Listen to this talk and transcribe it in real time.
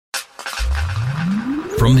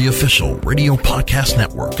from the official radio podcast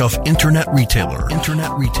network of Internet Retailer.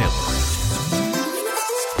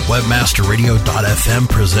 Webmasterradio.fm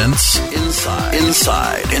presents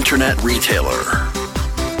Inside Internet Retailer.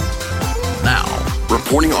 Now,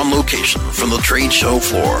 reporting on location from the trade show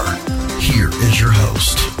floor, here is your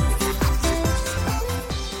host.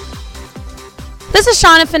 This is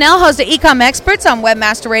Shauna Fennell, host of Ecom Experts on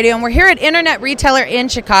Webmaster Radio, and we're here at Internet Retailer in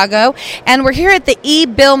Chicago, and we're here at the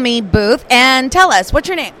eBillme booth. And tell us, what's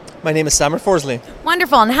your name? My name is Forzley.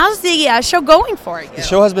 Wonderful. And how's the show going for you? The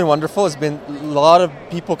show has been wonderful. It's been a lot of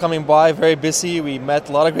people coming by, very busy. We met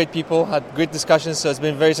a lot of great people, had great discussions, so it's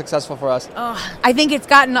been very successful for us. I think it's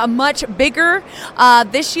gotten a much bigger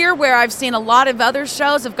this year, where I've seen a lot of other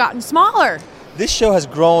shows have gotten smaller. This show has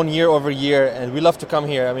grown year over year, and we love to come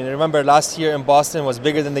here. I mean, remember last year in Boston was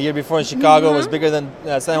bigger than the year before in Chicago, was bigger than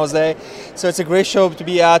San Jose. So it's a great show to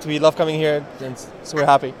be at. We love coming here, and so we're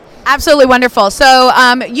happy. Absolutely wonderful. So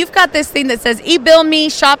you've got this thing that says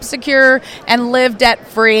eBillme, shop secure, and live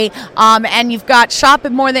debt-free. And you've got shop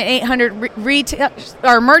at more than 800 retail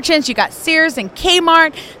or merchants. You've got Sears and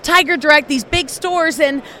Kmart, Tiger Direct, these big stores.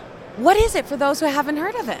 And what is it for those who haven't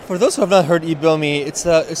heard of it? For those who have not heard eBillme, it's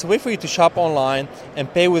a way for you to shop online and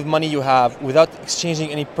pay with money you have without exchanging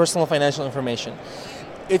any personal financial information.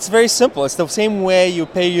 It's very simple. It's the same way you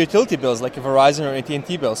pay your utility bills, like a Verizon or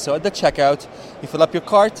AT&T bill. So at the checkout, you fill up your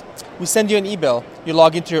cart, we send you an e-bill. You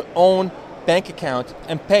log into your own bank account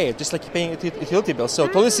and pay it, just like you're paying a utility bill. So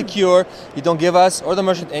totally secure. You don't give us or the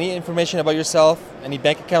merchant any information about yourself, any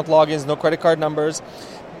bank account logins, no credit card numbers.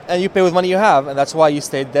 And you pay with money you have, and that's why you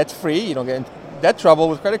stay debt-free. You don't get in debt trouble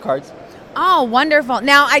with credit cards. Oh, wonderful.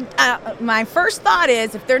 Now, my first thought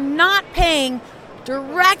is, if they're not paying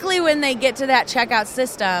directly when they get to that checkout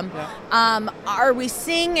system, are we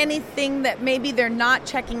seeing anything that maybe they're not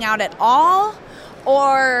checking out at all?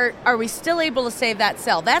 Or are we still able to save that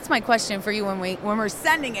sale? That's my question for you when we're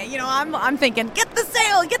sending it. You know, I'm thinking, get the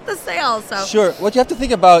sale. So sure. What you have to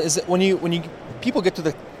think about is that when people get to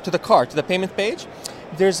the cart, to the payment page,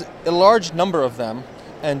 there's a large number of them,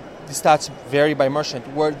 and the stats vary by merchant,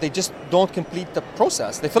 where they just don't complete the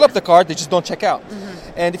process. They fill up the card, they just don't check out.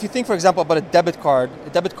 And if you think, for example, about a debit card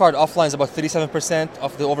offline is about 37%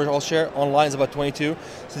 of the overall share, online is about 22%.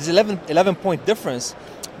 So there's 11-point difference.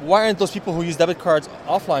 Why aren't those people who use debit cards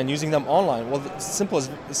offline using them online? Well, it's a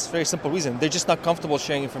very simple reason. They're just not comfortable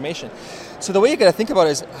sharing information. So the way you got to think about it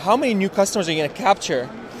is, how many new customers are you going to capture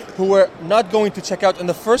who were not going to check out in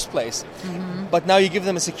the first place? But now you give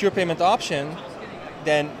them a secure payment option,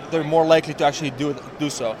 then they're more likely to actually do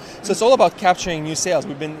so. So it's all about capturing new sales.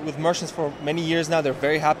 We've been with merchants for many years now. They're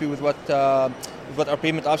very happy with what our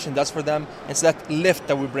payment option does for them. It's that lift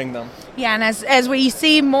that we bring them. Yeah, and as we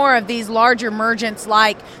see more of these larger merchants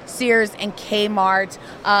like Sears and Kmart,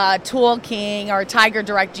 Tool King, or Tiger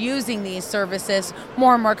Direct using these services,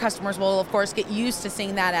 more and more customers will, of course, get used to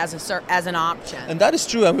seeing that as an option. And that is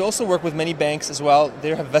true. And we also work with many banks as well.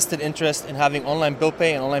 They have vested interest in having online bill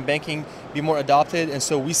pay and online banking be more adopted. And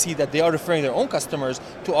so we see that they are referring their own customers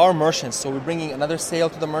to our merchants. So we're bringing another sale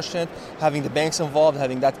to the merchant, having the banks involved,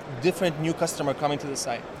 having that different new customer coming to the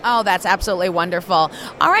site. Oh, that's absolutely wonderful.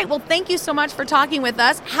 All right, well, thank you so much for talking with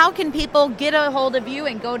us. How can people get a hold of you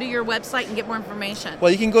and go to your website and get more information?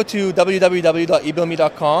 Well, you can go to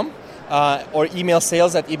www.ebillme.com or email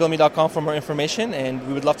sales@ebillme.com for more information, and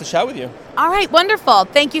we would love to chat with you. All right, wonderful.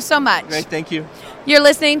 Thank you so much. Great, thank you. You're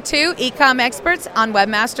listening to Ecom Experts on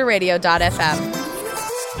Webmasterradio.fm.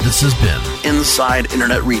 This has been Inside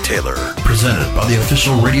Internet Retailer, presented by the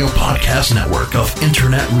official radio podcast network of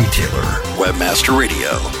Internet Retailer,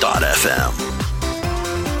 Webmasterradio.fm.